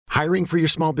Hiring for your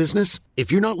small business?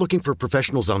 If you're not looking for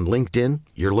professionals on LinkedIn,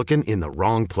 you're looking in the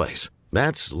wrong place.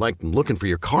 That's like looking for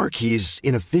your car keys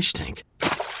in a fish tank.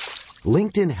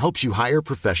 LinkedIn helps you hire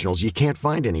professionals you can't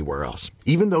find anywhere else,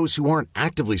 even those who aren't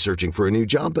actively searching for a new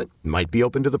job but might be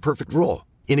open to the perfect role.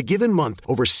 In a given month,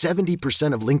 over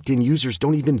 70% of LinkedIn users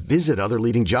don't even visit other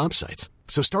leading job sites.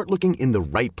 So start looking in the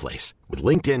right place. With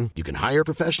LinkedIn, you can hire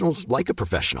professionals like a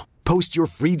professional. Post your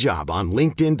free job on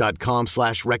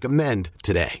linkedin.com/recommend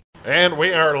today. And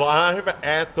we are live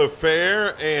at the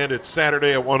fair, and it's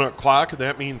Saturday at 1 o'clock, and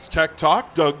that means Tech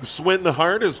Talk. Doug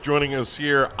Swinhart is joining us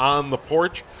here on the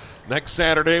porch. Next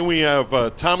Saturday, we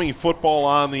have Tommy football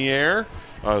on the air,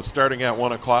 starting at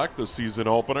 1 o'clock, the season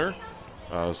opener.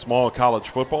 Small college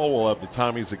football, we'll have the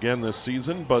Tommies again this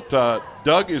season. But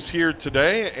Doug is here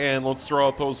today, and let's throw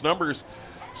out those numbers.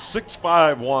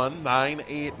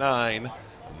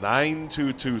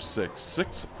 651-989-9226.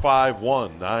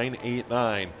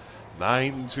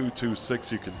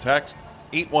 651-989-9226. You can text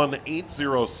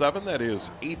 81807. That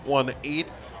is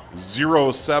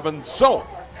 81807. So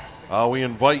we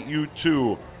invite you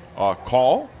to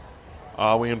call.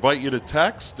 We invite you to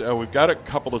text. We've got a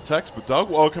couple of texts, but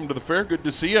Doug, welcome to the fair. Good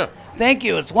to see you. Thank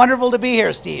you. It's wonderful to be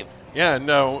here, Steve. Yeah,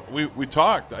 no, we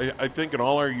talked. I think in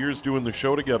all our years doing the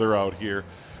show together out here,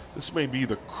 this may be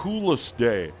the coolest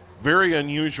day. Very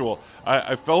unusual.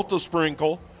 I felt a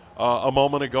sprinkle a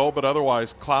moment ago, but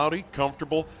otherwise cloudy,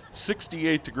 comfortable.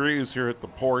 68 degrees here at the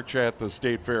porch at the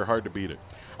State Fair. Hard to beat it.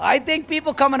 I think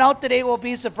people coming out today will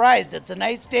be surprised. It's a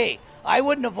nice day. I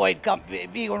wouldn't avoid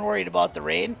being worried about the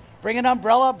rain. Bring an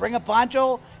umbrella, bring a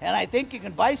poncho, and I think you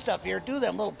can buy stuff here too,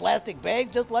 them little plastic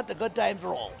bags. Just let the good times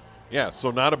roll. Yeah,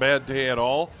 so not a bad day at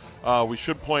all. We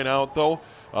should point out, though,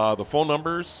 the phone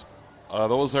numbers,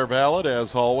 those are valid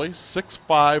as always.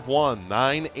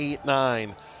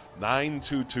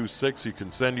 651-989-9226. You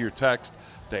can send your text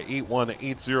to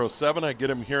 81807. I get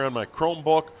them here on my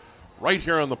Chromebook, right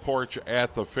here on the porch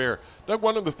at the fair. Doug,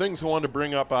 one of the things I wanted to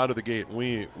bring up out of the gate,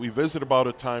 we visit about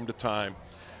it time to time,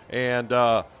 and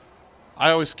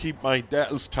I always keep my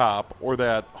desktop or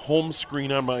that home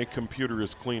screen on my computer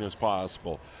as clean as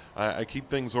possible. I keep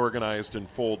things organized in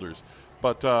folders.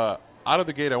 But out of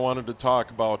the gate, I wanted to talk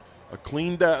about a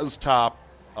clean desktop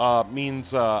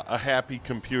means a happy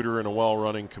computer and a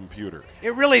well-running computer.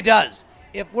 It really does.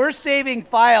 If we're saving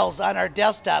files on our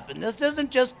desktop, and this isn't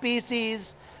just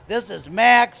PCs, this is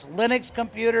Macs, Linux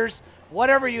computers,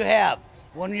 whatever you have.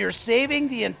 When you're saving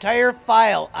the entire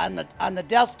file on the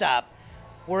desktop,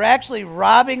 we're actually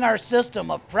robbing our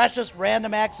system of precious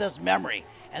random access memory,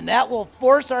 and that will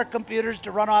force our computers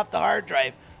to run off the hard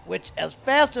drive, which, as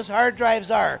fast as hard drives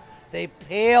are, they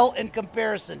pale in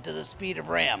comparison to the speed of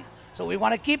RAM. So we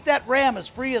want to keep that RAM as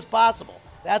free as possible.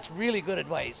 That's really good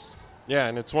advice. Yeah,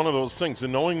 and it's one of those things,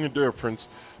 and knowing the difference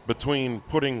between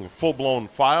putting full-blown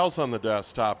files on the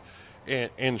desktop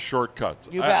and shortcuts.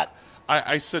 You bet.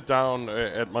 I sit down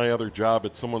at my other job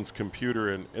at someone's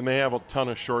computer, and they have a ton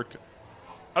of shortcuts.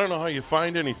 I don't know how you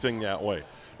find anything that way.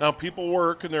 Now, people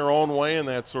work in their own way and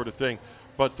that sort of thing,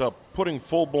 but putting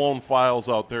full-blown files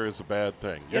out there is a bad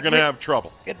thing. You're going to have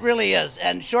trouble. It really is.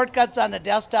 And shortcuts on the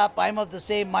desktop, I'm of the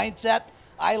same mindset.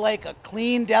 I like a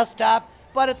clean desktop,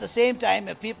 but at the same time,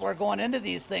 if people are going into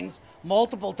these things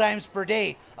multiple times per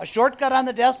day, a shortcut on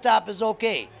the desktop is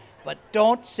okay, but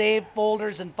don't save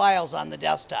folders and files on the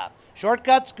desktop.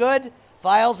 Shortcuts, good.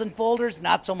 Files and folders,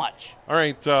 not so much. All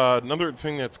right, another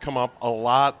thing that's come up a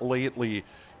lot lately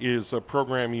is a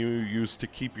program you use to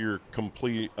keep your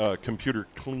computer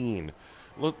clean.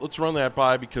 Let's run that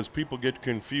by because people get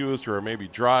confused or maybe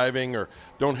driving or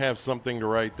don't have something to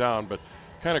write down, but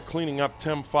kind of cleaning up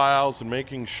temp files and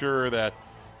making sure that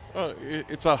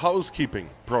it's a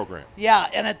housekeeping program. Yeah,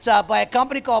 and it's by a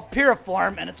company called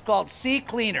Puriform, and it's called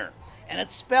CCleaner, and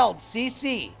it's spelled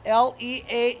CCleaner,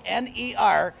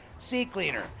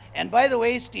 CCleaner. And by the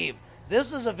way, Steve,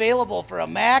 this is available for a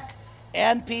Mac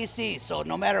and PC, so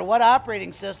no matter what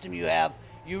operating system you have,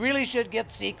 you really should get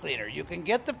CCleaner. You can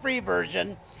get the free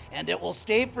version, and it will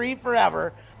stay free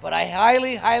forever, but I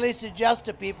highly, highly suggest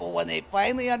to people when they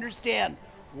finally understand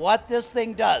what this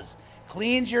thing does,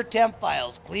 cleans your temp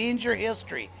files, cleans your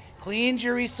history, cleans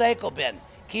your recycle bin,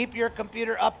 keep your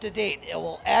computer up to date. It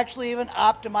will actually even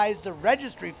optimize the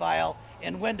registry file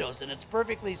in Windows, and it's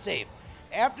perfectly safe.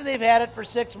 After they've had it for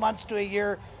 6 months to a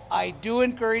year, I do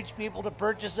encourage people to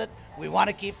purchase it. We want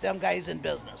to keep them guys in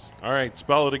business. All right,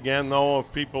 spell it again, though,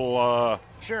 if people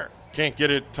sure can't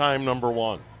get it time number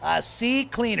one.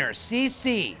 CCleaner,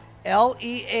 CCleaner,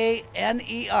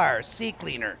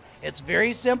 CCleaner. It's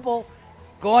very simple.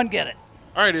 Go and get it.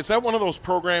 All right, is that one of those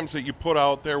programs that you put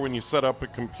out there when you set up a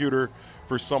computer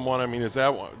for someone? I mean, is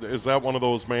that one of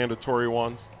those mandatory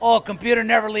ones? Oh, computer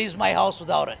never leaves my house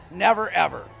without it. Never,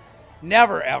 ever.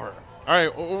 Never, ever. All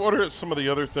right, what are some of the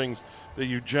other things that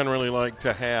you generally like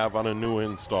to have on a new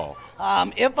install?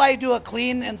 If I do a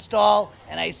clean install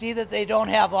and I see that they don't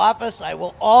have Office, I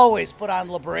will always put on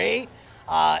Libre,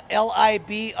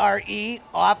 Libre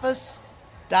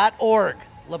office.org,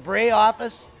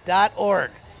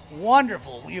 libreoffice.org.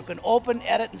 Wonderful. You can open,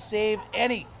 edit, and save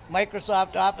any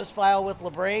Microsoft Office file with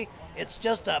Libre. It's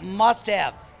just a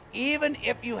must-have. Even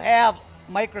if you have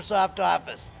Microsoft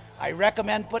Office, I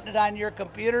recommend putting it on your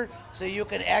computer so you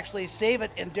can actually save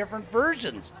it in different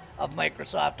versions of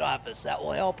Microsoft Office. That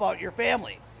will help out your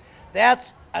family.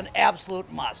 That's an absolute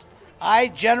must. I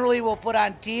generally will put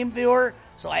on TeamViewer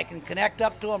so I can connect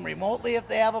up to them remotely if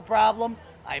they have a problem.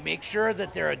 I make sure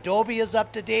that their Adobe is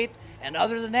up to date, and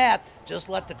other than that, just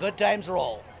let the good times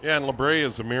roll. Yeah, and Libre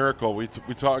is a miracle. We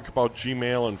talk about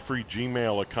Gmail and free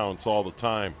Gmail accounts all the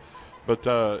time. But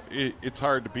it's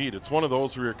hard to beat. It's one of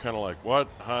those where you're kind of like, what?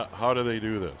 How do they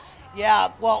do this?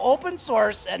 Yeah, well, open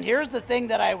source, and here's the thing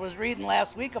that I was reading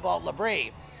last week about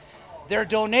Libre. Their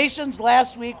donations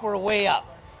last week were way up.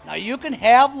 Now, you can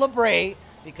have Libre,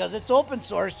 because it's open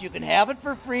source, you can have it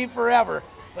for free forever.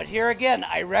 But here again,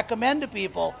 I recommend to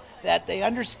people that they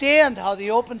understand how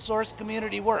the open source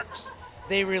community works.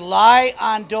 They rely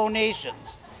on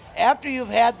donations. After you've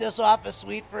had this Office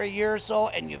Suite for a year or so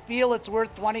and you feel it's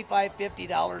worth $25,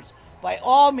 $50, by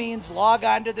all means log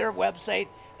on to their website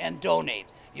and donate.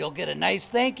 You'll get a nice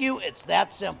thank you. It's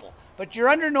that simple. But you're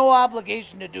under no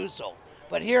obligation to do so.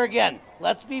 But here again,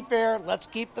 let's be fair. Let's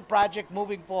keep the project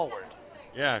moving forward.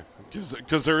 Yeah,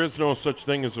 because there is no such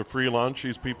thing as a free lunch.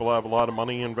 These people have a lot of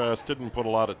money invested and put a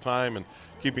lot of time in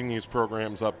keeping these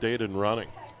programs updated and running.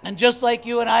 And just like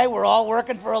you and I, we're all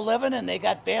working for a living, and they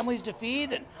got families to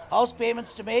feed and house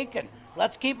payments to make, and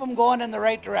let's keep them going in the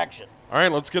right direction. All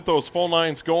right, let's get those phone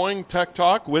lines going. Tech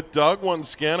Talk with Doug.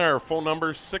 Once again, our phone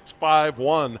number is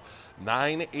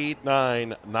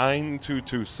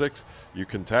 651-989-9226. You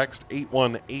can text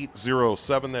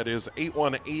 81807. That is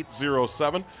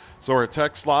 81807. So our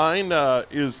text line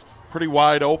is pretty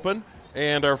wide open,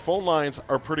 and our phone lines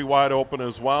are pretty wide open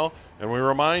as well. And we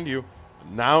remind you,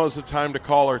 now is the time to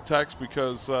call or text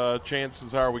because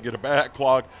chances are we get a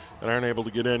backlog and aren't able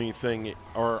to get anything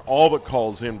or all the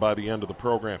calls in by the end of the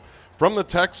program. From the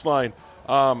text line,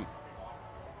 can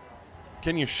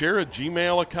you share a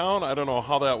Gmail account? I don't know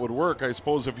how that would work. I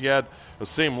suppose if you had the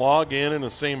same login and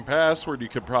the same password, you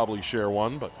could probably share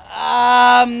one. But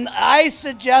I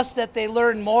suggest that they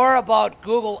learn more about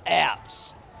Google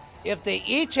Apps. If they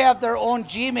each have their own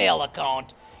Gmail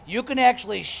account, you can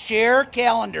actually share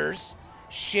calendars,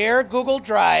 share Google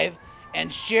Drive,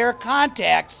 and share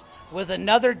contacts with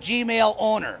another Gmail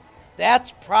owner.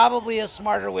 That's probably a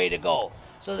smarter way to go.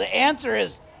 So the answer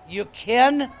is you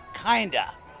can, kinda.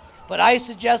 But I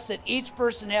suggest that each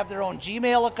person have their own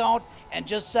Gmail account and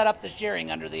just set up the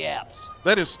sharing under the apps.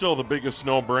 That is still the biggest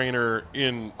no-brainer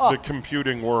in the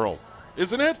computing world,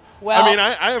 isn't it? Well, I mean,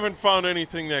 I haven't found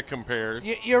anything that compares.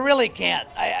 You really can't.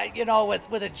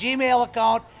 With a Gmail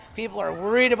account, people are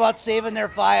worried about saving their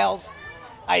files.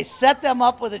 I set them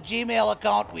up with a Gmail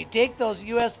account. We take those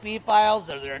USB files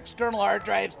or their external hard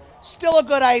drives. Still a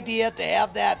good idea to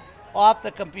have that off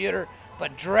the computer,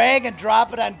 but drag and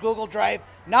drop it on Google Drive.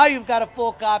 Now you've got a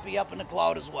full copy up in the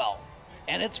cloud as well,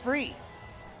 and it's free.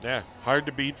 Yeah, hard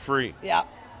to beat free. Yeah.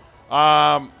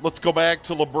 Let's go back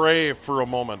to Libre for a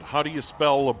moment. How do you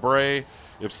spell Libre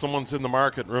if someone's in the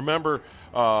market? Remember,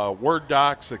 Word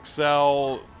docs,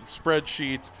 Excel,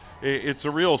 spreadsheets, it's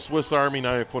a real Swiss Army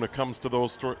knife when it comes to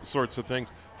those sorts of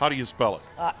things. How do you spell it?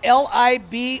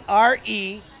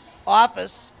 Libre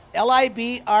Office,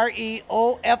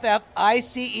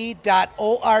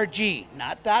 LibreOffice.org,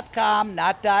 not .com,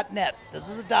 not .net. This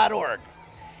is a .org.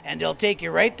 And it'll take you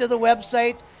right to the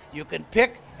website. You can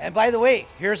pick, and by the way,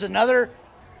 here's another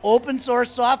open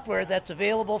source software that's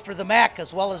available for the Mac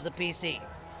as well as the PC.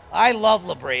 I love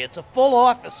Libre. It's a full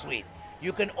Office suite.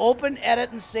 You can open,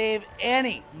 edit, and save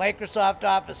any Microsoft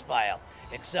Office file.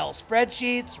 Excel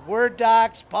spreadsheets, Word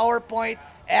docs, PowerPoint,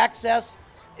 Access.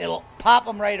 It'll pop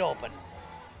them right open.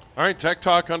 All right, Tech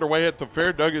Talk underway at the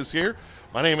fair. Doug is here.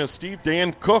 My name is Steve.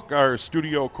 Dan Cook, our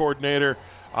studio coordinator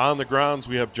on the grounds.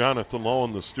 We have Jonathan Lowe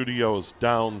in the studios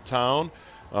downtown.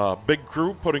 Big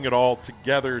crew putting it all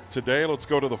together today. Let's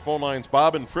go to the phone lines.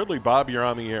 Bob and Fridley. Bob, you're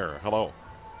on the air. Hello.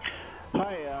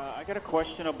 Hi, I got a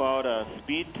question about a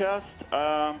speed test.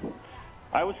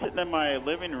 I was sitting in my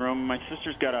living room. My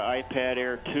sister's got an iPad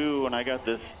Air 2, and I got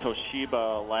this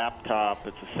Toshiba laptop.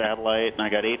 It's a satellite, and I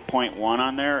got 8.1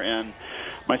 on there. And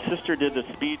my sister did the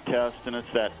speed test, and it's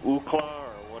that Ookla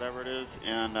or whatever it is,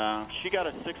 and she got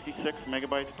a 66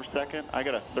 megabytes per second. I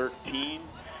got a 13,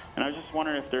 and I was just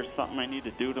wondering if there's something I need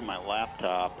to do to my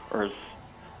laptop, or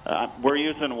we're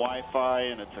using Wi-Fi,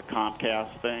 and it's a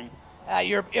Comcast thing.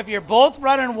 If you're both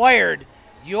running wired,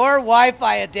 your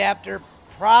Wi-Fi adapter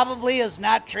probably is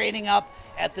not training up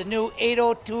at the new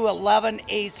 802.11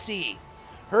 AC.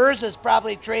 Hers is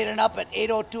probably training up at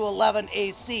 802.11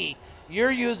 AC. You're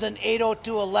using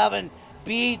 802.11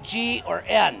 B, G, or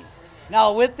N.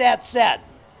 Now, with that said,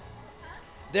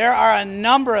 there are a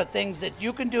number of things that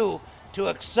you can do to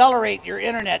accelerate your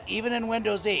internet, even in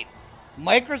Windows 8.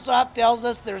 Microsoft tells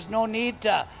us there's no need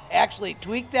to actually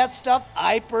tweak that stuff.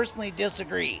 I personally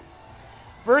disagree.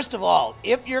 First of all,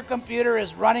 if your computer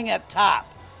is running at top,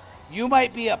 you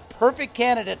might be a perfect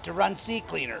candidate to run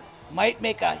CCleaner. Might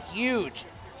make a huge,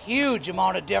 huge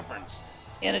amount of difference.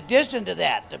 In addition to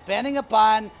that, depending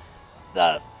upon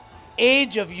the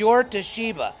age of your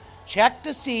Toshiba, check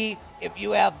to see if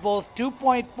you have both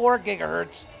 2.4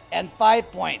 gigahertz and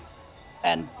 5.0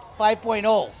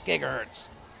 gigahertz.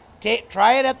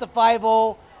 Try it at the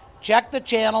 5.0, check the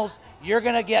channels, you're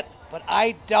going to get, but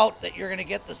I doubt that you're going to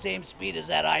get the same speed as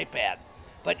that iPad.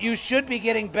 But you should be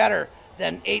getting better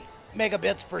than 8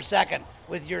 megabits per second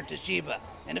with your Toshiba.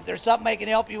 And if there's something I can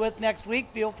help you with next week,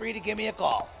 feel free to give me a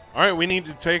call. All right, we need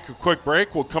to take a quick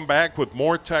break. We'll come back with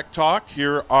more Tech Talk.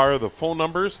 Here are the phone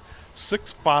numbers,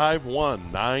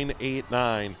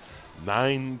 651-989-9226.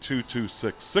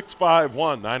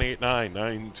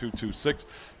 651-989-9226.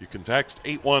 You can text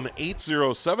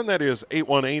 81807. That is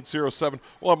 81807.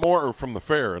 We'll have more from the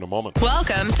fair in a moment.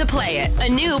 Welcome to Play It, a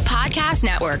new podcast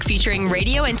network featuring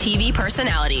radio and TV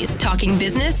personalities talking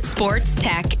business, sports,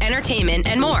 tech, entertainment,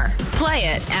 and more. Play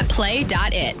it at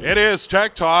play.it. It is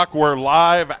Tech Talk. We're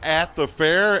live at the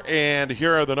fair, and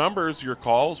here are the numbers. Your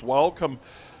calls. Welcome.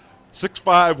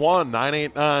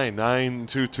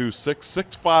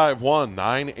 651-989-9226,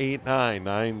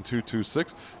 651-989-9226.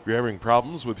 If you're having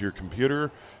problems with your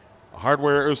computer,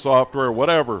 hardware or software,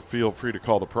 whatever, feel free to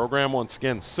call the program. Once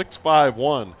again,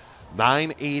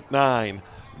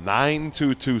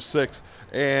 651-989-9226.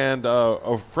 And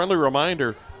a friendly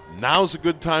reminder, now's a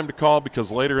good time to call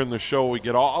because later in the show we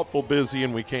get awful busy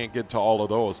and we can't get to all of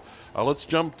those. Let's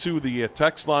jump to the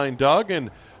text line, Doug, and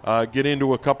get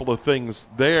into a couple of things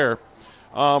there.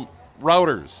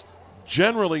 Routers.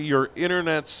 Generally, your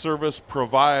internet service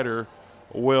provider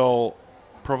will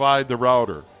provide the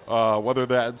router, whether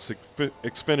that's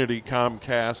Xfinity,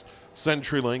 Comcast,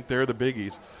 CenturyLink, they're the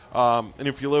biggies. And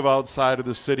if you live outside of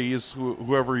the cities,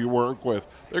 whoever you work with,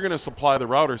 they're going to supply the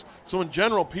routers. So in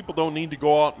general, people don't need to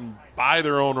go out and buy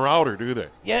their own router, do they?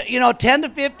 Yeah, 10 to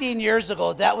 15 years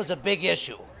ago, that was a big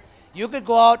issue. You could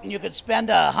go out and you could spend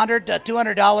 $100 to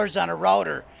 $200 on a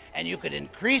router, and you could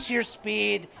increase your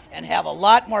speed and have a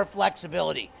lot more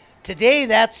flexibility. Today,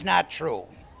 that's not true.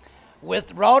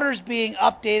 With routers being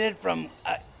updated from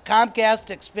Comcast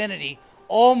to Xfinity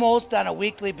almost on a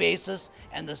weekly basis,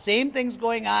 and the same thing's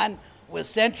going on with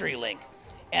CenturyLink,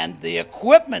 and the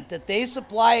equipment that they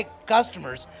supply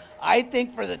customers, I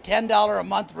think for the $10 a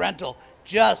month rental,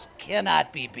 just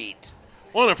cannot be beat.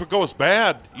 Well, and if it goes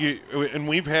bad, and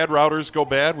we've had routers go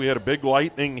bad. We had a big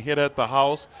lightning hit at the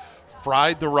house,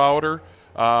 fried the router.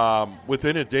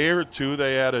 Within a day or two,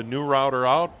 they had a new router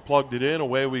out, plugged it in,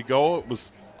 away we go. It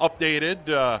was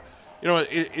updated.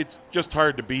 It's just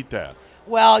hard to beat that.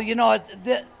 Well,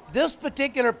 this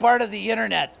particular part of the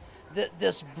internet,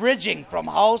 this bridging from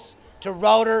house to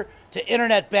router to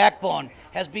internet backbone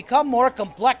has become more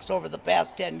complex over the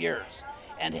past 10 years.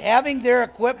 And having their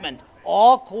equipment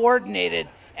all coordinated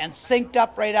and synced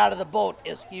up right out of the boat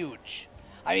is huge.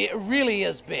 I mean, it really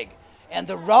is big. And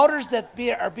the routers that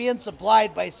are being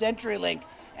supplied by CenturyLink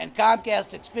and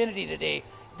Comcast Xfinity today,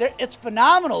 it's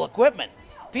phenomenal equipment.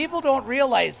 People don't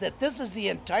realize that this is the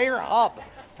entire hub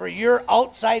for your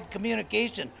outside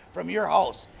communication from your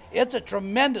house. It's a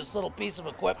tremendous little piece of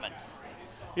equipment.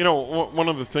 One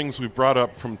of the things we've brought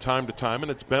up from time to time,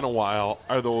 and it's been a while,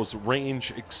 are those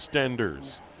range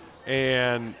extenders.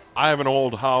 And I have an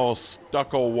old house,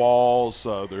 stucco walls,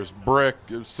 there's brick.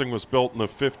 This thing was built in the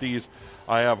 50s.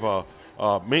 I have a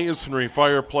masonry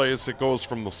fireplace that goes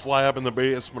from the slab in the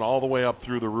basement all the way up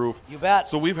through the roof. You bet.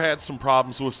 So we've had some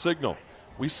problems with signal.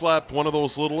 We slapped one of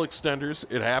those little extenders.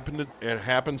 It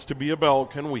happens to be a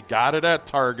Belkin. We got it at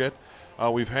Target.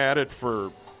 We've had it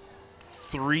for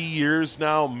 3 years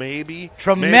now, maybe.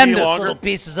 Tremendous maybe longer. Little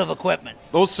pieces of equipment.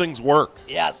 Those things work.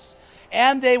 Yes.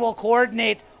 and they will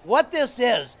coordinate. What this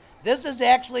is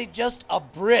actually just a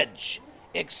bridge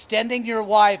extending your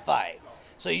Wi-Fi.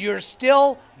 So you're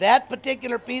still, that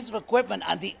particular piece of equipment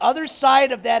on the other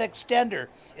side of that extender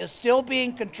is still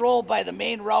being controlled by the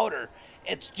main router.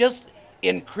 It's just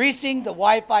increasing the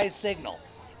Wi-Fi signal.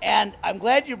 And I'm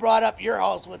glad you brought up your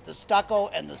house with the stucco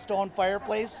and the stone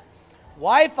fireplace.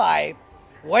 Wi-Fi,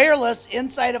 wireless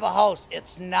inside of a house,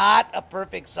 it's not a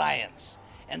perfect science.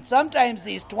 And sometimes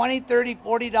these $20, $30,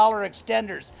 $40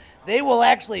 extenders, they will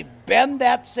actually bend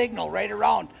that signal right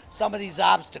around some of these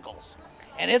obstacles.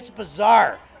 And it's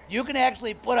bizarre. You can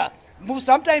actually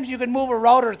sometimes you can move a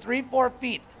router 3-4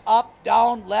 feet up,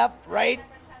 down, left, right,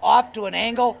 off to an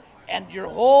angle, and your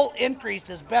whole increase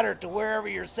is better to wherever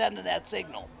you're sending that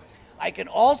signal. I can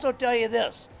also tell you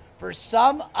this, for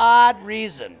some odd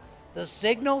reason, the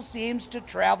signal seems to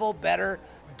travel better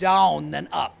down than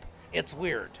up. It's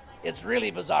weird. It's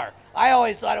really bizarre. I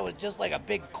always thought it was just like a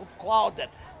big cloud that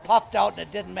puffed out and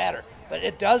it didn't matter, but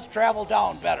it does travel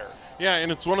down better. Yeah,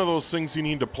 and it's one of those things you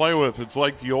need to play with. It's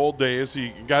like the old days.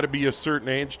 You got to be a certain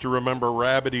age to remember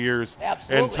rabbit ears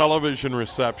and television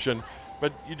reception,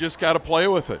 but you just got to play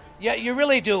with it. Yeah, you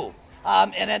really do.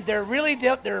 And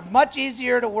they're much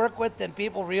easier to work with than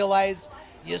people realize.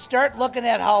 You start looking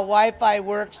at how Wi-Fi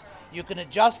works. You can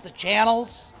adjust the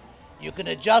channels. You can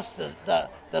adjust the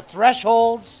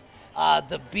thresholds,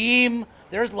 the beam.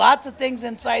 There's lots of things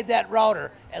inside that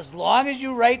router. As long as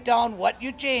you write down what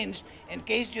you changed, in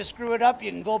case you screw it up,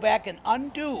 you can go back and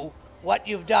undo what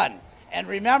you've done. And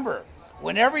remember,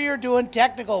 whenever you're doing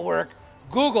technical work,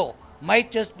 Google might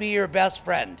just be your best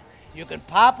friend. You can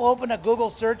pop open a Google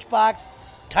search box,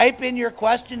 type in your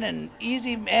question in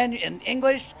in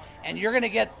English, and you're going to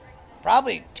get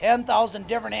probably 10,000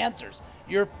 different answers.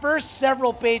 Your first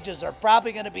several pages are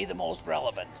probably going to be the most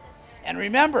relevant. And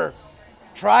remember,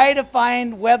 try to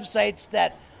find websites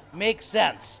that make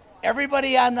sense.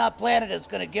 Everybody on the planet is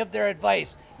going to give their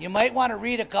advice. You might want to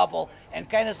read a couple and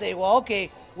kind of say, well,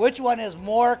 okay, which one is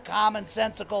more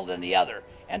commonsensical than the other?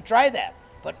 And try that.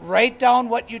 But write down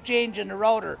what you change in the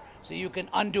router so you can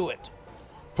undo it.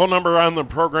 Phone number on the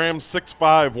program,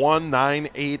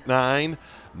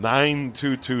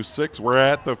 651-989-9226. We're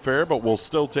at the fair, but we'll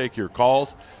still take your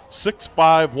calls.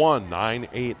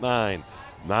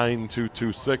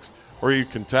 651-989-9226. Or you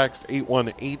can text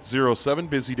 81807.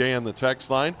 Busy day on the text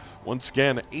line. Once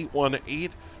again,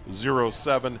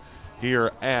 81807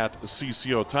 here at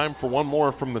CCO. Time for one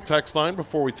more from the text line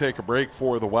before we take a break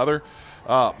for the weather.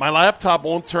 My laptop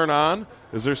won't turn on.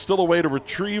 Is there still a way to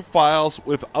retrieve files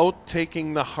without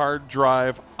taking the hard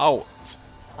drive out?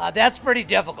 That's pretty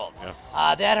difficult.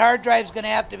 Yeah. That hard drive's going to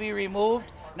have to be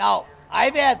removed. Now,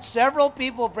 I've had several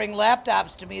people bring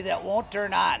laptops to me that won't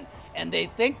turn on, and they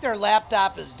think their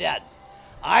laptop is dead.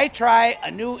 I try a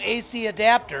new AC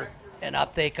adapter, and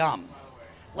up they come.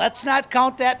 Let's not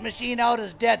count that machine out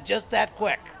as dead just that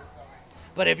quick.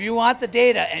 But if you want the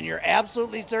data and you're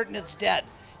absolutely certain it's dead,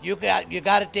 you got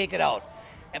to take it out.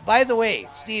 And by the way,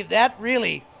 Steve,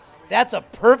 that's a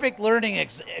perfect learning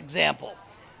example.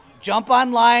 Jump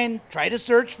online, try to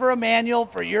search for a manual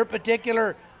for your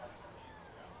particular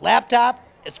laptop.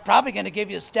 It's probably going to give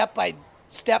you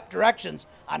step-by-step directions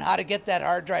on how to get that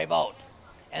hard drive out.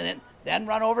 And then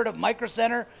run over to Micro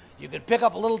Center. You can pick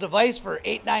up a little device for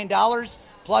 $8, $9,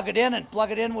 plug it in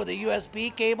with a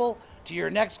USB cable to your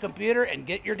next computer and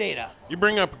get your data. You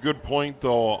bring up a good point,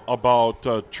 though, about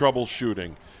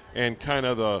troubleshooting and kind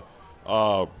of the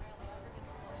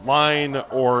line,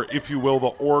 or if you will, the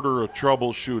order of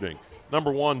troubleshooting.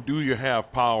 Number one, do you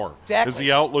have power? Exactly. Is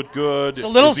the outlet good? It's a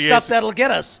little stuff that'll get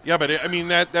us. Yeah, but I mean,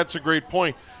 that's a great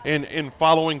point. And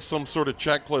following some sort of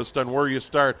checklist on where you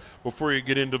start before you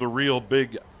get into the real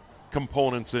big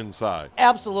components inside.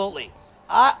 Absolutely.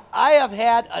 I have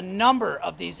had a number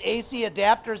of these AC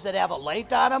adapters that have a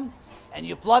light on them, and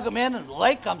you plug them in and the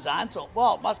light comes on, so,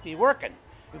 well, it must be working.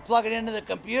 You plug it into the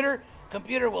computer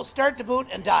will start to boot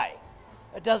and die.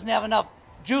 It doesn't have enough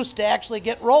juice to actually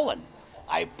get rolling.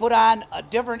 I put on a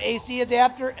different AC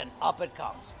adapter and up it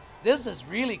comes. This is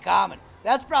really common.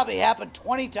 That's probably happened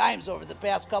 20 times over the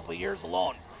past couple of years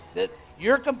alone. That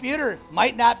your computer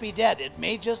might not be dead. It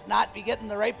may just not be getting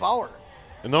the right power.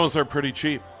 And those are pretty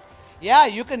cheap. Yeah,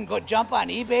 you can go jump on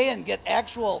eBay and get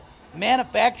actual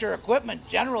manufacturer equipment,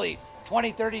 generally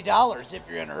 $20, $30. If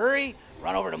you're in a hurry,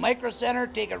 run over to Micro Center,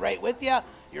 take it right with you,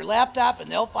 your laptop,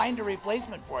 and they'll find a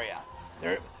replacement for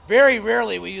you. Very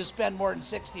rarely will you spend more than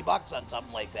 $60 on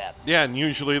something like that. Yeah, and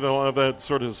usually they'll have that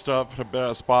sort of stuff at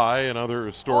Best Buy and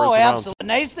other stores. Oh, absolutely. The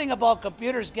nice thing about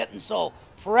computers getting so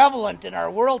prevalent in our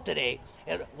world today,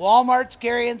 Walmart's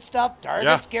carrying stuff,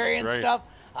 Target's carrying stuff.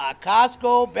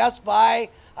 Costco, Best Buy.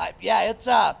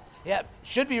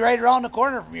 Should be right around the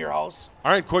corner from your house.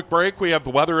 All right, quick break. We have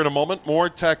the weather in a moment. More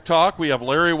tech talk. We have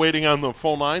Larry waiting on the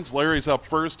phone lines. Larry's up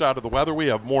first out of the weather. We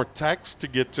have more texts to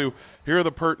get to. Here are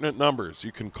the pertinent numbers.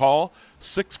 You can call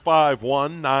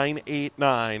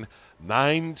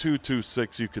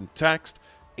 651-989-9226. You can text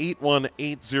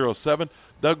 81807.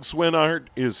 Doug Swinhart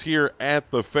is here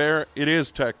at the fair. It is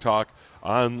Tech Talk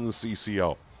on the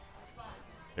CCO.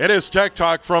 It is Tech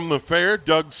Talk from the fair.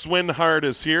 Doug Swinhart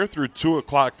is here through 2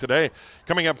 o'clock today.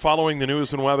 Coming up following the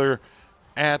news and weather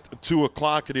at 2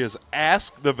 o'clock, it is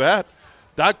Ask the Vet.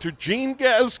 Dr. Gene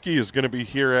Gaske is going to be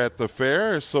here at the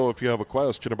fair, so if you have a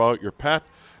question about your pet,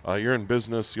 you're in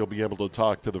business, you'll be able to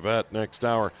talk to the vet next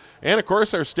hour. And, of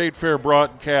course, our State Fair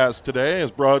broadcast today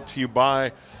is brought to you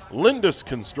by Lindus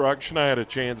Construction. I had a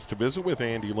chance to visit with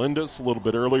Andy Lindus a little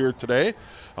bit earlier today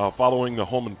following the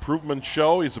home improvement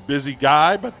show. He's a busy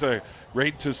guy, but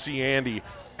great to see Andy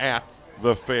at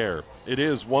the fair. It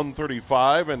is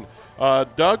 1:35, and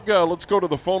Doug, let's go to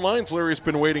the phone lines. Larry's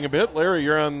been waiting a bit. Larry,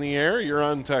 you're on the air. You're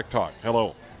on Tech Talk.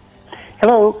 Hello.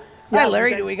 Hello. Hi,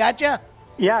 Larry. Do we got you?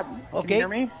 Yeah. Okay. Can you hear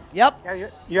me? Yep. Yeah,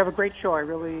 you have a great show. I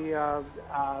really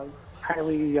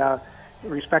highly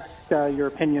respect your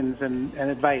opinions and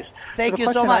advice. Thank you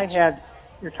so the much. question I had,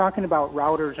 you're talking about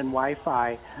routers and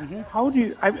Wi-Fi. Mm-hmm. How do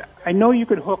you? I know you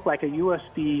could hook like a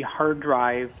USB hard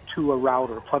drive to a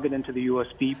router, plug it into the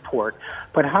USB port,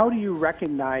 but how do you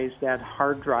recognize that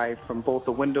hard drive from both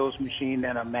a Windows machine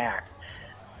and a Mac?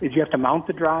 Did you have to mount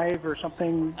the drive or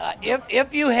something?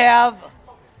 If you have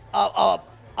a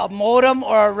modem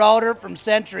or a router from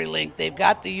CenturyLink, they've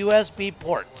got the USB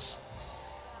ports.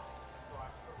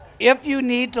 If you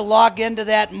need to log into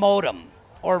that modem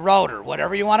or router,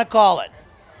 whatever you want to call it,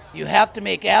 you have to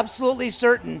make absolutely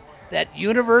certain that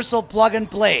universal plug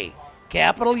and play,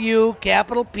 capital U,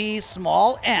 capital P,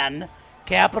 small n,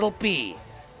 capital P,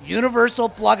 universal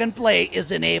plug and play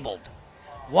is enabled.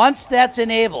 Once that's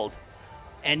enabled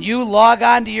and you log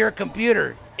on to your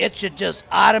computer, it should just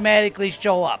automatically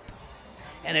show up.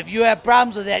 And if you have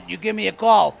problems with that, you give me a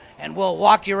call and we'll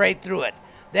walk you right through it.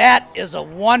 That is a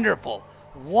wonderful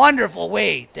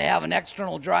way to have an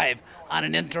external drive on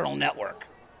an internal network.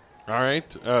 All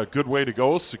right. Good way to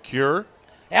go. Secure.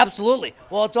 Absolutely.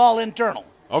 Well, it's all internal.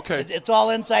 Okay. It's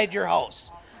all inside your house.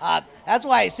 That's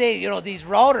why I say, these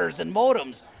routers and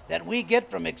modems that we get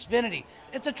from Xfinity,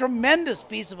 it's a tremendous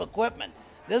piece of equipment.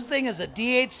 This thing is a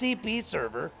DHCP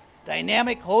server,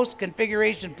 Dynamic Host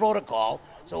Configuration Protocol.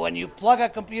 So when you plug a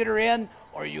computer in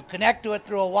or you connect to it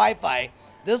through a Wi-Fi,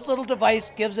 this little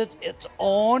device gives it its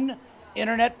own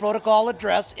Internet Protocol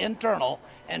address internal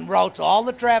and routes all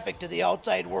the traffic to the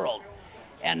outside world.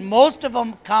 And most of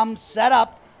them come set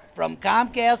up from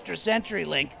Comcast or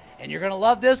CenturyLink, and you're going to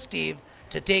love this, Steve,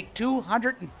 to take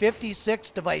 256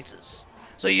 devices.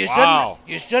 So you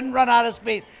shouldn't run out of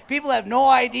space. People have no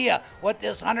idea what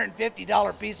this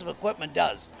 $150 piece of equipment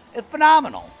does. It's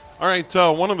phenomenal. All right,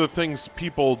 one of the things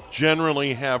people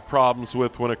generally have problems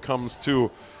with when it comes to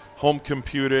home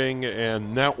computing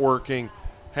and networking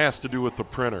has to do with the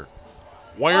printer.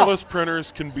 Wireless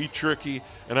printers can be tricky,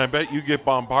 and I bet you get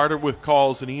bombarded with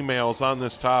calls and emails on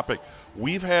this topic.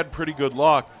 We've had pretty good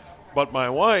luck, but my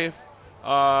wife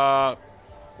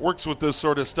works with this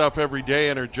sort of stuff every day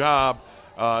in her job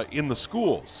in the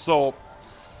schools.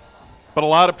 But a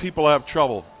lot of people have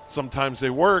trouble. Sometimes they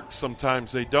work,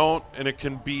 sometimes they don't, and it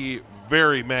can be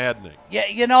very maddening.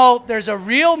 Yeah, there's a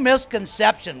real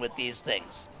misconception with these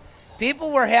things.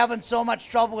 People were having so much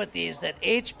trouble with these that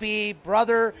HP,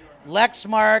 Brother,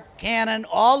 Lexmark, Canon,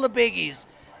 all the biggies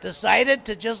decided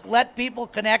to just let people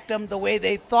connect them the way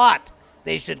they thought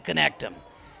they should connect them.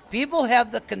 People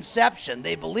have the conception,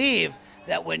 they believe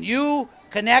that when you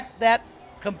connect that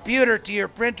computer to your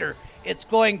printer, it's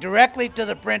going directly to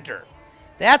the printer.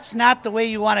 That's not the way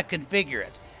you want to configure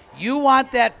it. You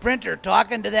want that printer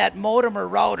talking to that modem or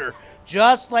router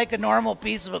just like a normal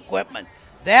piece of equipment.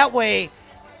 That way,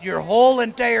 your whole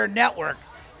entire network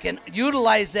can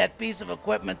utilize that piece of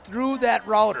equipment through that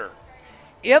router.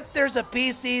 If there's a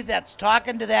PC that's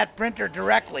talking to that printer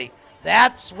directly,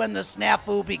 that's when the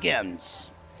snafu begins.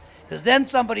 Because then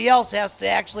somebody else has to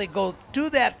actually go to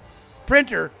that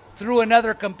printer through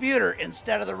another computer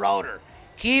instead of the router.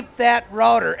 Keep that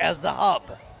router as the hub.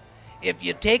 If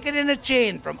you take it in a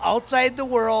chain from outside the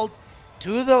world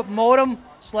to the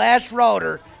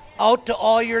modem/router out to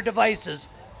all your devices,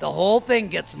 the whole thing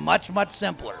gets much, much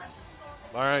simpler.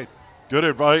 All right. Good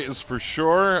advice for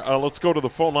sure. Let's go to the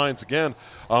phone lines again.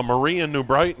 Marie in New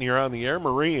Brighton, you're on the air.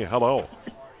 Marie, hello.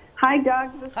 Hi,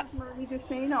 Doug. This is Marie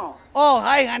DeSano. Oh,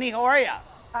 hi, honey. How are you?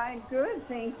 I'm good,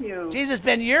 thank you. Geez, it's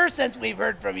been years since we've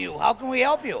heard from you. How can we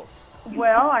help you?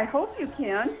 Well, I hope you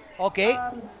can. Okay.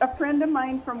 A friend of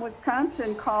mine from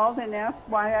Wisconsin called and asked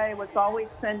why I was always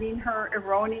sending her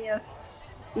erroneous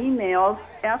emails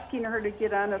asking her to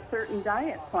get on a certain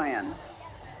diet plan.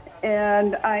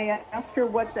 And I asked her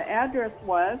what the address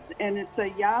was, and it's a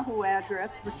Yahoo address,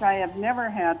 which I have never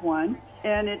had one,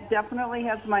 and it definitely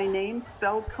has my name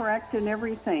spelled correct and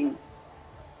everything.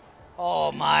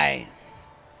 Oh, my.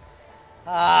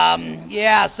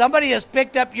 Yeah, somebody has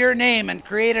picked up your name and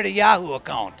created a Yahoo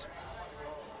account.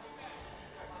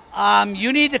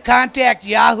 You need to contact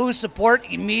Yahoo support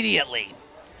immediately.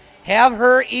 Have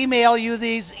her email you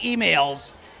these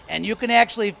emails, and you can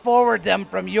actually forward them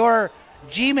from your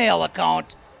Gmail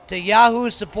account to Yahoo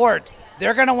support.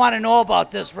 They're going to want to know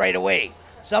about this right away.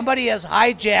 Somebody has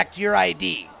hijacked your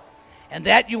ID, and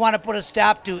that you want to put a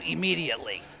stop to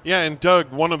immediately. Yeah, and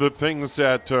Doug, one of the things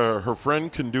that her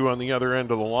friend can do on the other end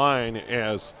of the line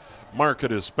is mark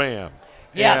it as spam.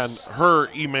 Yes. And her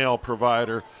email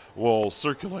provider will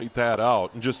circulate that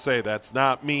out and just say that's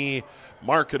not me,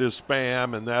 mark it as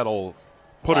spam, and that'll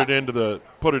put it into the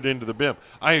bin.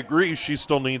 I agree she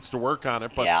still needs to work on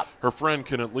it, but her friend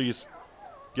can at least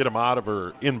get them out of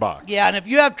her inbox. Yeah, and if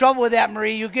you have trouble with that,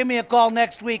 Marie, you give me a call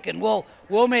next week, and we'll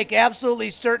make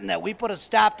absolutely certain that we put a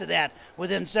stop to that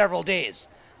within several days.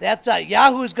 That's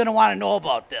Yahoo's going to want to know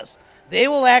about this. They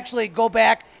will actually go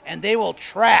back and they will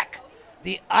track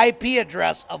the IP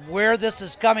address of where this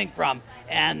is coming from,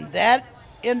 and that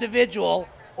individual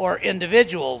or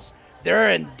individuals,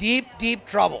 they're in deep, deep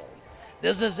trouble.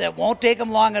 It won't take them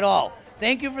long at all.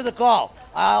 Thank you for the call.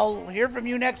 I'll hear from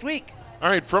you next week. All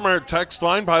right, from our text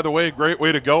line, by the way, a great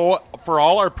way to go for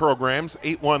all our programs,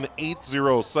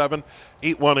 81807,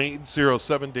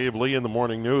 81807. Dave Lee in the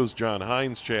Morning News, John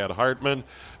Hines, Chad Hartman,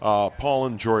 Paul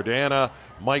and Jordana,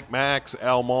 Mike Max,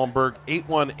 Al Malmberg.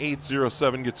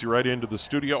 81807 gets you right into the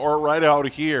studio or right out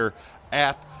here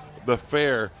at the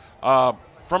fair. From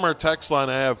our text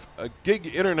line, I have a gig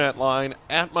internet line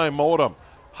at my modem.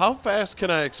 How fast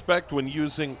can I expect when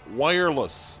using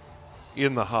wireless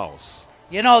in the house?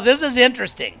 You know, this is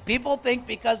interesting. People think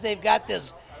because they've got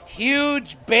this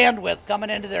huge bandwidth coming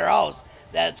into their house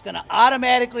that it's going to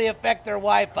automatically affect their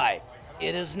Wi-Fi.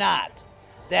 It is not.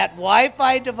 That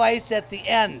Wi-Fi device at the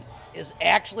end is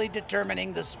actually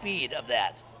determining the speed of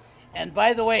that. And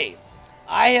by the way,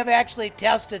 I have actually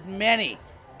tested many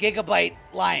gigabyte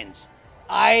lines.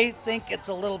 I think it's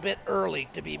a little bit early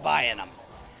to be buying them.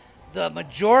 The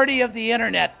majority of the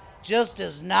internet just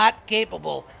is not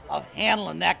capable of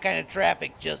handling that kind of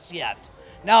traffic just yet.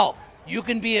 Now, you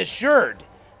can be assured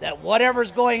that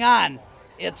whatever's going on,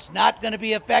 it's not going to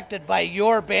be affected by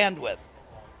your bandwidth.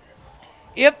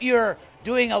 If you're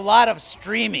doing a lot of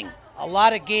streaming, a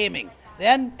lot of gaming,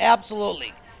 then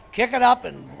absolutely, kick it up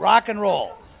and rock and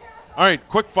roll. All right,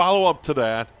 quick follow-up to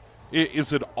that.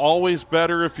 Is it always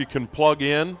better if you can plug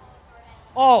in?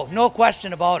 Oh, no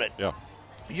question about it. Yeah.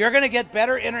 You're going to get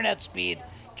better internet speed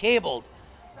cabled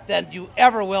than you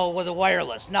ever will with a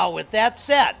wireless. Now, with that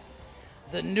said,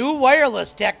 the new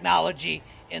wireless technology,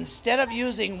 instead of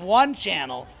using one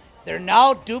channel, they're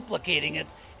now duplicating it,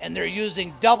 and they're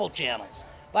using double channels.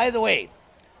 By the way,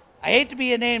 I hate to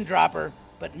be a name dropper,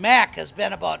 but Mac has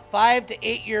been about 5 to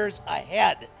 8 years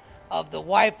ahead of the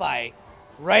Wi-Fi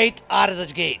right out of the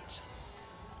gate.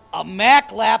 A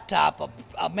Mac laptop,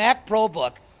 a Mac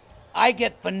ProBook, I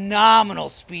get phenomenal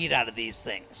speed out of these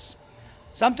things.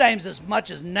 Sometimes as much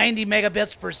as 90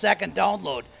 megabits per second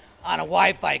download on a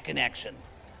Wi-Fi connection.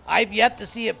 I've yet to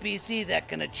see a PC that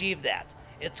can achieve that.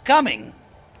 It's coming,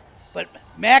 but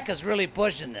Mac is really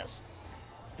pushing this.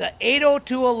 The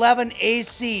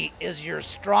 802.11ac is your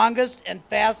strongest and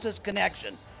fastest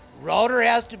connection. Router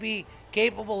has to be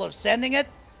capable of sending it.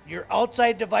 Your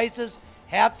outside devices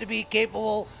have to be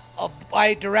capable of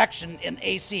bidirection in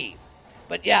AC.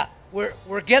 But yeah,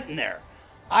 we're getting there.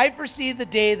 I foresee the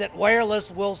day that wireless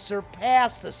will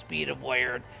surpass the speed of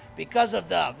wired because of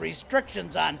the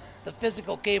restrictions on the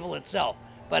physical cable itself.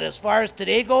 But as far as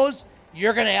today goes,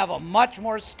 you're going to have a much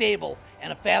more stable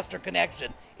and a faster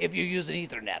connection if you use an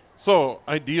Ethernet. So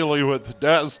ideally with the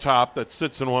desktop that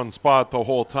sits in one spot the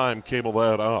whole time, cable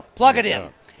that up. Plug it in.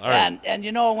 All right. And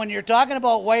you know, when you're talking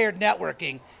about wired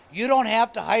networking, you don't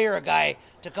have to hire a guy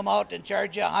to come out and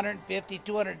charge you $150,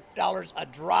 $200 a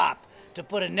drop to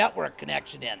put a network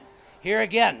connection in. Here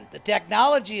again, the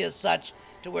technology is such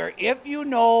to where if you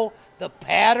know the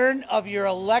pattern of your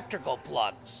electrical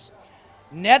plugs,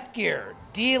 Netgear,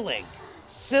 D-Link,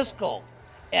 Cisco,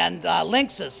 and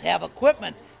Linksys have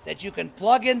equipment that you can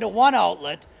plug into one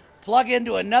outlet, plug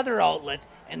into another outlet,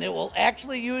 and it will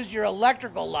actually use your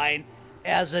electrical line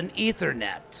as an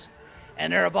Ethernet.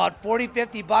 And they're about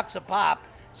 $40-50 a pop,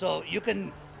 so you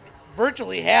can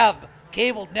virtually have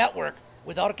cabled network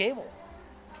without a cable.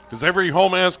 Because every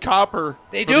home has copper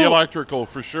for the electrical,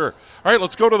 for sure. All right,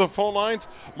 let's go to the phone lines.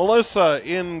 Melissa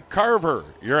in Carver,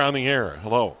 you're on the air.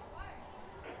 Hello.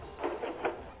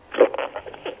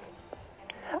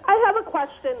 I have a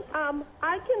question.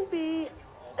 I can be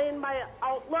in my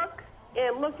Outlook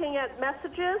and looking at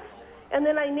messages, and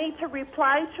then I need to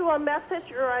reply to a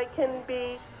message, or I can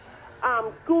be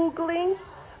Googling.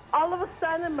 All of a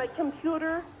sudden, my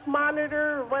computer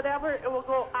monitor or whatever, it will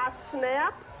go off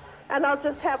snap, and I'll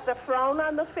just have the frown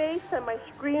on the face, and my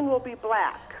screen will be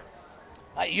black.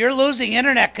 You're losing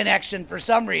internet connection for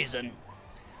some reason.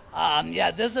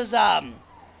 This is,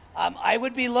 I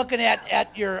would be looking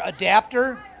at your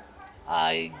adapter.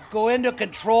 Go into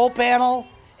control panel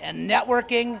and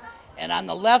networking, and on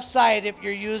the left side, if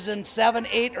you're using 7,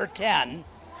 8, or 10,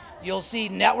 you'll see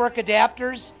network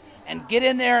adapters, and get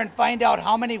in there and find out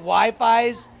how many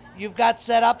Wi-Fis you've got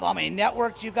set up, how many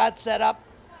networks you've got set up.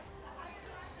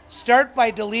 Start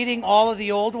by deleting all of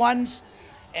the old ones,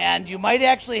 and you might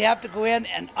actually have to go in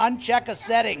and uncheck a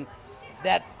setting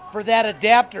that for that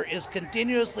adapter is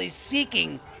continuously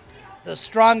seeking the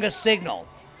strongest signal.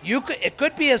 It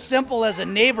could be as simple as a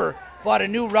neighbor bought a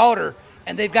new router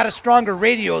and they've got a stronger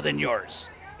radio than yours.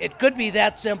 It could be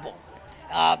that simple.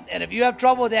 And if you have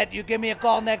trouble with that, you give me a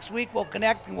call next week. We'll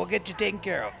connect and we'll get you taken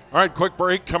care of. All right, quick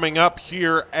break coming up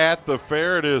here at the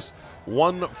fair. It is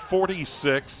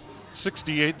 1:46,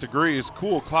 68 degrees,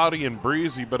 cool, cloudy, and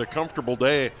breezy, but a comfortable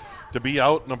day to be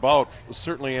out and about,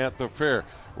 certainly at the fair.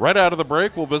 Right out of the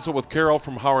break, we'll visit with Carol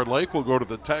from Howard Lake. We'll go to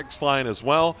the text line as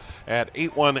well at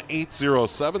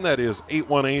 81807. That is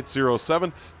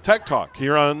 81807. Tech Talk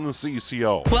here on the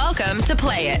CCO. Welcome to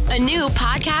Play It, a new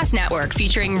podcast network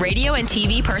featuring radio and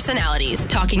TV personalities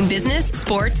talking business,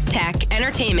 sports, tech,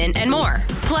 entertainment, and more.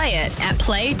 Play it at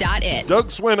play.it. Doug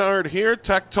Swinard here,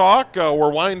 Tech Talk. We're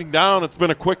winding down. It's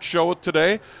been a quick show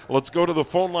today. Let's go to the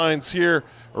phone lines here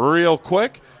real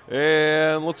quick.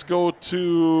 And let's go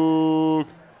to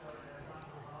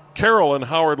Carol in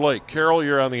Howard Lake. Carol,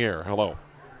 you're on the air. Hello.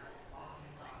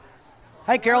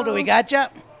 Hi, Carol. Do we got you?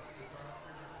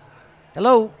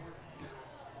 Hello.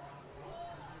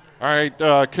 All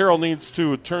right. Carol needs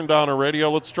to turn down her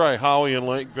radio. Let's try Howie in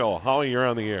Lakeville. Howie, you're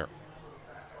on the air.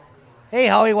 Hey,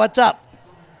 Howie. What's up?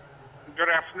 Good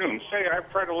afternoon. Say,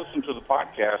 I've tried to listen to the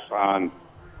podcast on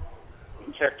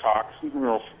Tech Talk,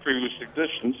 previous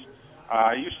editions.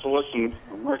 I used to listen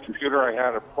on my computer. I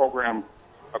had a program,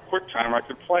 a QuickTime. I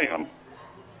could play them.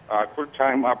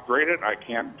 QuickTime upgraded. I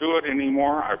can't do it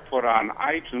anymore. I put on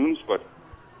iTunes, but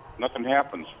nothing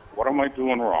happens. What am I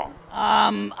doing wrong?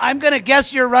 I'm going to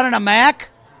guess you're running a Mac?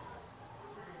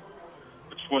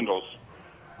 It's Windows.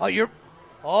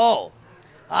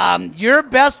 Your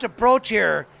best approach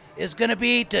here is going to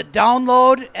be to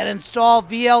download and install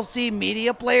VLC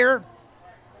Media Player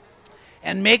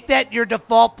and make that your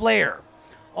default player.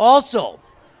 Also,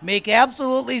 make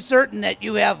absolutely certain that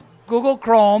you have Google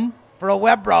Chrome for a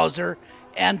web browser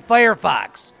and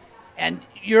Firefox. And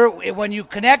when you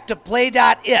connect to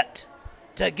play.it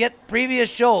to get previous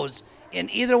shows in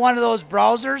either one of those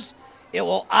browsers, it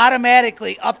will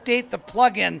automatically update the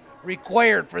plugin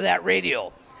required for that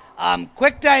radio.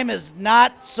 QuickTime is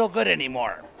not so good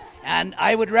anymore, and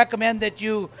I would recommend that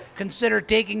you consider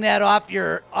taking that off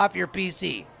your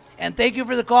PC. And thank you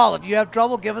for the call. If you have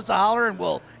trouble, give us a holler, and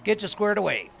we'll get you squared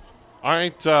away. All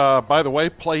right. By the way,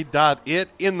 play.it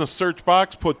in the search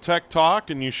box, put Tech Talk,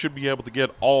 and you should be able to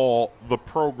get all the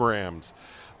programs.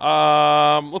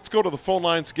 Let's go to the phone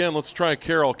lines again. Let's try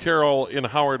Carol. Carol in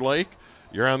Howard Lake.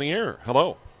 You're on the air.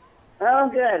 Hello. Oh,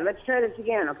 good. Let's try this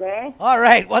again, okay? All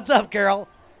right. What's up, Carol?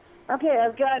 Okay,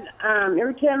 I've got,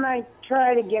 every time I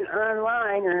try to get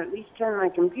online, or at least turn my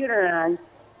computer on,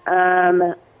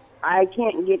 I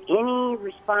can't get any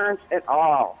response at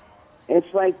all.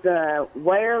 It's like the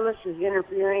wireless is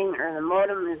interfering, or the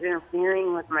modem is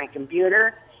interfering with my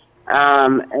computer.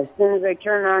 As soon as I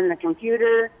turn on the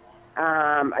computer,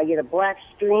 I get a black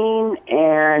screen,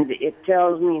 and it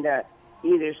tells me to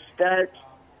either start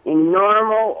in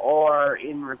normal or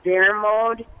in repair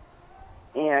mode.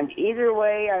 And either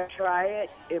way I try it,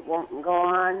 it won't go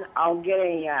on. I'll get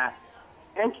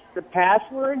enter the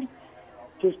password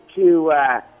just to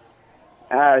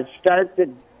start the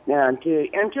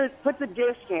put the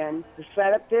disk in, the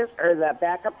setup disk or the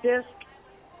backup disk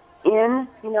in,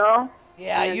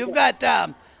 Yeah, you've got.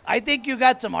 I think you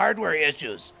got some hardware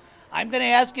issues. I'm going to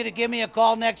ask you to give me a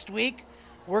call next week.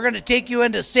 We're going to take you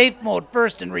into safe mode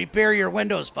first and repair your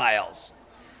Windows files.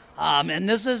 And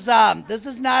this is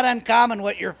not uncommon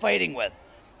what you're fighting with.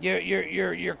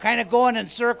 You're kind of going in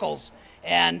circles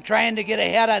and trying to get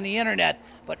ahead on the internet,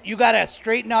 but you got to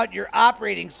straighten out your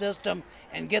operating system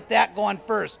and get that going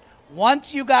first.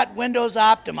 Once you got Windows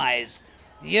optimized,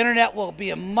 the internet will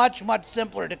be much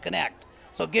simpler to connect.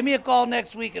 So give me a call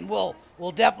next week, and we'll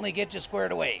definitely get you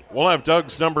squared away. We'll have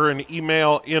Doug's number and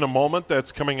email in a moment.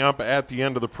 That's coming up at the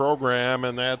end of the program,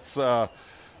 and that's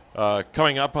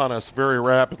coming up on us very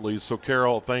rapidly. So,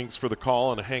 Carol, thanks for the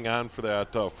call, and hang on for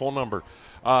that phone number.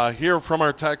 Here from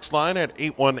our text line at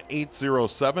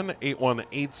 81807,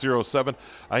 81807.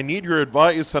 I need your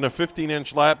advice on a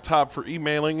 15-inch laptop for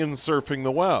emailing and surfing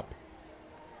the web.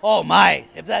 Oh, my.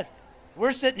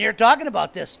 We're sitting here talking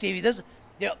about this, Stevie.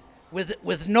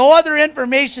 With no other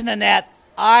information than that,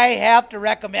 I have to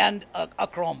recommend a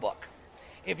Chromebook.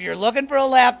 If you're looking for a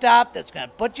laptop that's going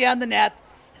to put you on the net,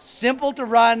 simple to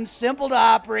run, simple to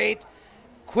operate,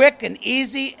 quick and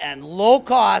easy and low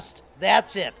cost,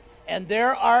 that's it. And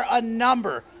there are a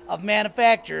number of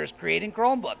manufacturers creating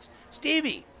Chromebooks.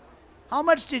 Stevie, how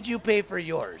much did you pay for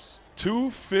yours?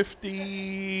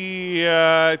 $250.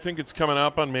 I think it's coming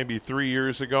up on maybe 3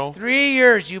 years ago. 3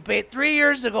 years. 3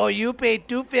 years ago, you paid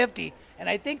 $250, and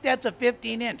I think that's a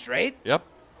 15-inch, right? Yep.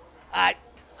 I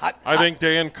think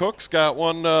Dan Cook's got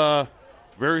one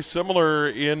very similar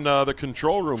in the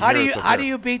control room. How do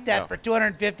you beat that for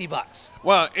 $250?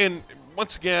 Well, and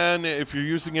once again, if you're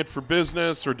using it for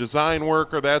business or design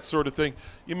work or that sort of thing,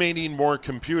 you may need more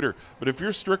computer. But if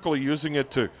you're strictly using it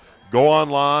to go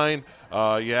online,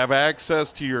 you have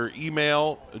access to your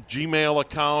email, Gmail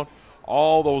account,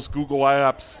 all those Google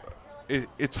apps,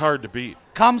 it's hard to beat.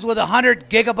 Comes with 100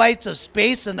 gigabytes of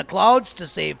space in the clouds to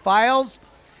save files.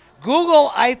 Google,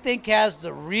 I think, has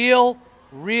the real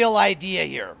idea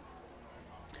here.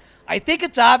 I think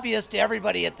it's obvious to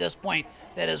everybody at this point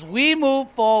that as we move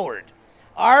forward,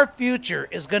 our future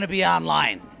is going to be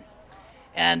online.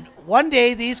 And one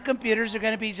day these computers are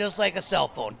going to be just like a cell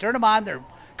phone. Turn them on, they're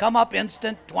come up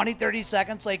instant, 20, 30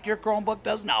 seconds like your Chromebook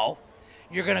does now.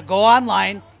 You're going to go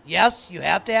online. Yes, you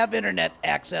have to have internet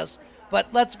access, but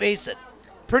let's face it,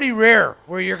 pretty rare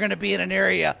where you're going to be in an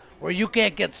area where you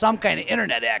can't get some kind of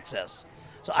internet access.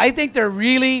 So I think they're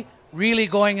really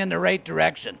going in the right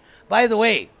direction. By the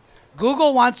way,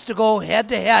 Google wants to go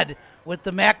head-to-head with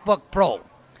the MacBook Pro.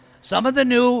 Some of the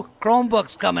new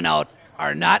Chromebooks coming out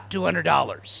are not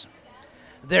 $200.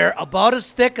 They're about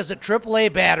as thick as a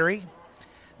AAA battery.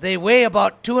 They weigh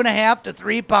about 2.5 to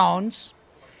 3 pounds,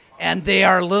 and they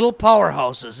are little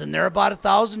powerhouses, and they're about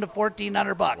 $1,000 to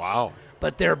 $1,400. Wow!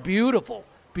 But they're beautiful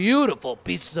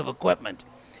pieces of equipment.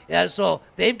 Yeah, so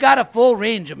they've got a full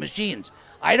range of machines.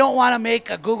 I don't want to make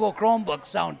a Google Chromebook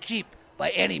sound cheap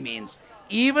by any means,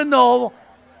 even though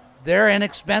they're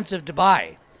inexpensive to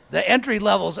buy. The entry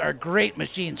levels are great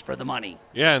machines for the money.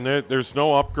 Yeah, and there's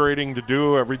no upgrading to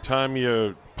do every time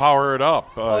you power it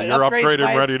up. You're upgraded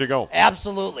and ready to go.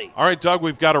 Absolutely. All right, Doug,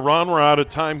 we've got to run. We're out of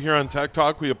time here on Tech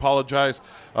Talk. We apologize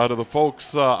to the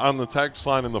folks on the text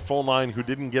line and the phone line who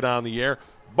didn't get on the air.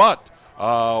 But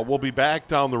we'll be back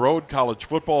down the road. College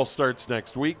football starts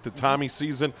next week, the Tommy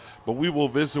season. But we will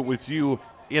visit with you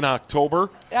in October.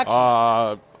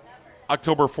 Excellent.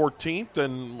 October 14th,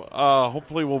 and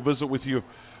hopefully we'll visit with you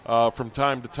from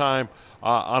time to time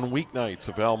on weeknights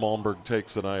if Al Malmberg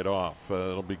takes the night off.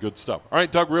 It'll be good stuff. All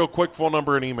right, Doug, real quick, phone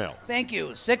number and email. Thank you.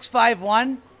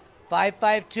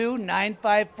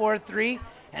 651-552-9543.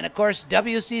 And, of course,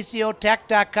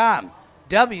 WCCOtech.com.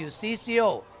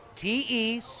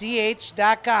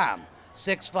 WCCOTECH.com.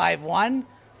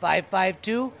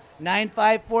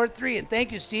 651-552-9543. And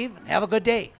thank you, Steve, and have a good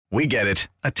day. We get it.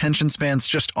 Attention spans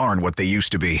just aren't what they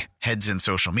used to be. Heads in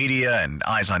social media and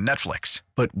eyes on Netflix.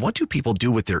 But what do people do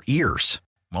with their ears?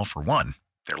 Well, for one,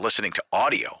 they're listening to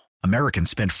audio. Americans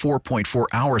spend 4.4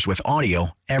 hours with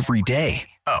audio every day.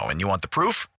 Oh, and you want the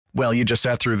proof? Well, you just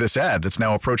sat through this ad that's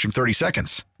now approaching 30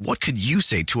 seconds. What could you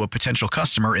say to a potential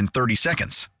customer in 30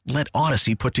 seconds? Let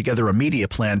Odyssey put together a media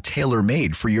plan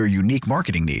tailor-made for your unique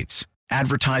marketing needs.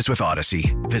 Advertise with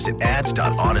Odyssey. Visit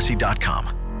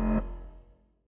ads.odyssey.com.